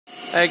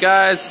Hey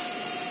guys,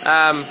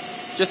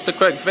 just a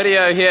quick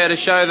video here to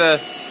show the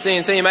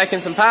CNC making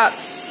some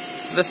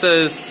parts. This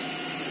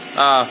is,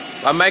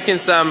 I'm making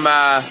some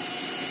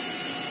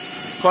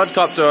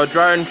quadcopter or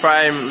drone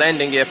frame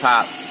landing gear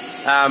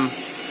parts.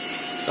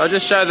 I'll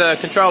just show the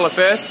controller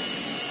first.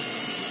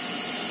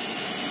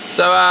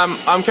 So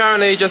I'm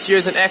currently just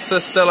using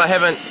Axis still. I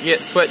haven't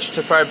yet switched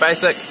to Pro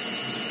Basic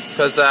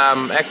because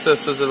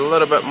Axis is a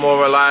little bit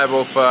more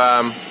reliable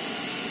for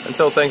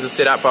until things are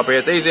set up properly.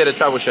 It's easier to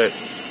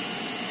troubleshoot.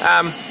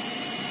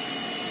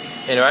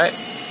 Anyway,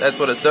 that's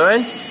what it's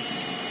doing.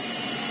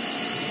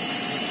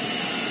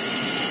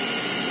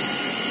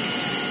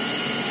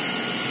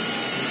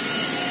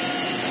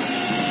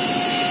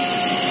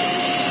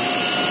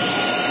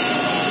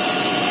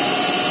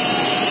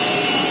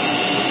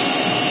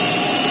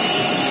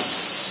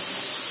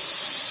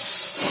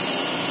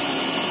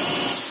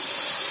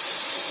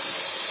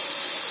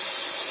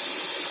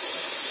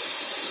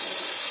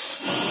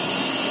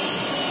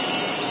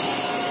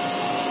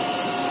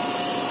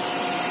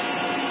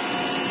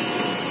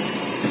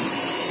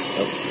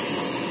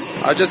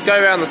 I'll just go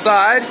around the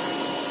side.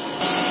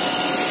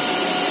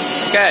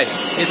 Okay,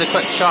 here's a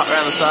quick shot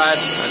around the side.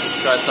 I'll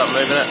just try to stop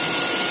moving it.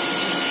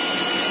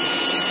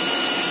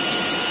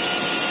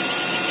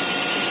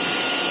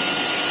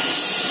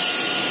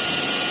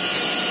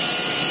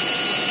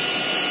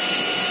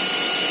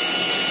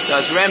 So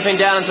it's ramping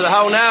down into the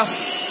hole now.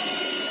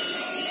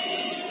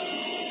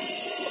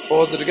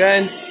 Pause it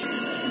again.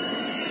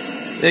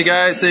 There you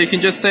go, so you can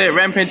just see it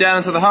ramping down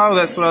into the hole.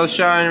 That's what I was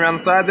showing around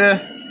the side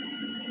there.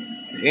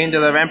 End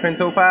of the ramping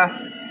toolpath.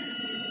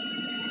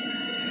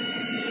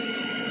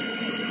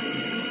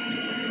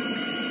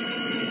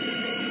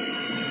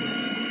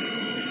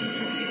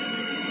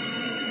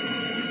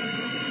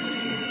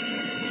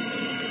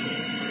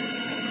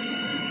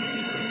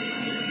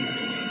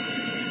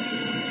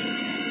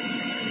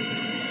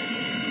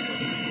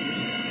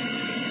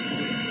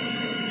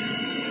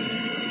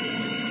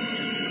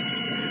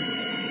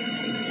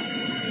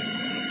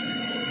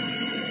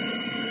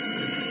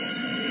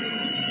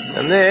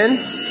 And then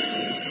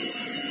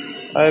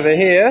over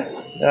here,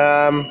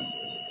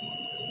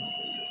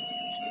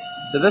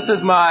 so this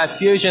is my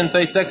Fusion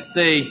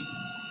 360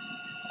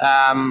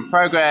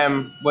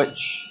 program,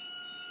 which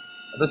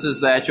this is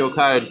the actual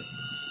code.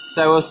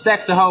 So we'll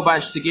stack the whole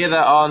bunch together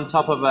on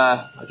top of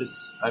a, I'll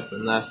just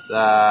open this,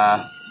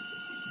 there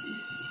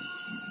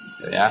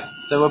we are.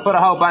 So we'll put a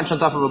whole bunch on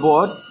top of a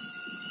board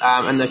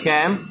in the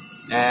cam,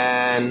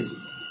 and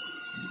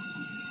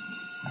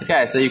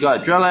okay, so you've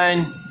got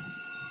drilling,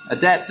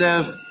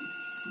 adaptive,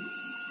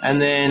 and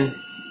then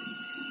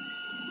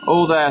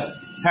all the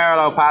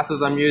parallel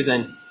passes I'm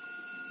using.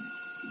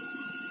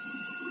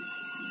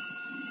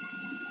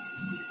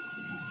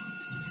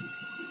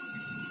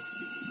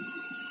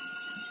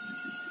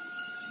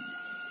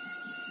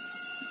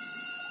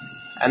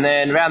 And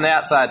then around the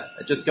outside,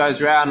 it just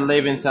goes around,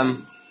 leaving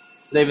some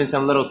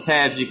little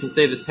tabs. You can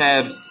see the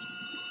tabs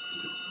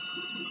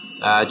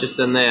just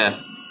in there. 2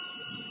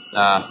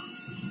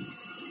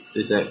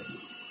 secs.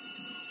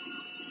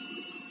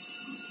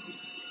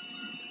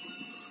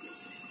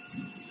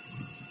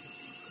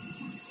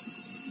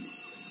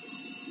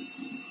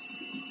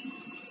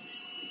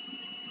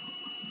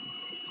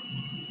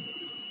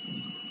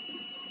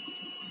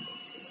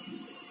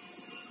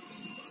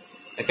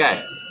 Okay,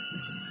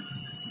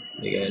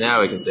 there you go,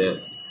 now we can see it.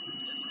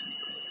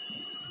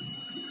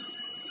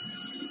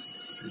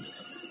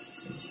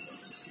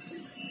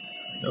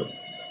 Nope.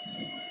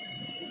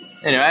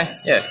 Anyway,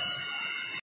 yeah.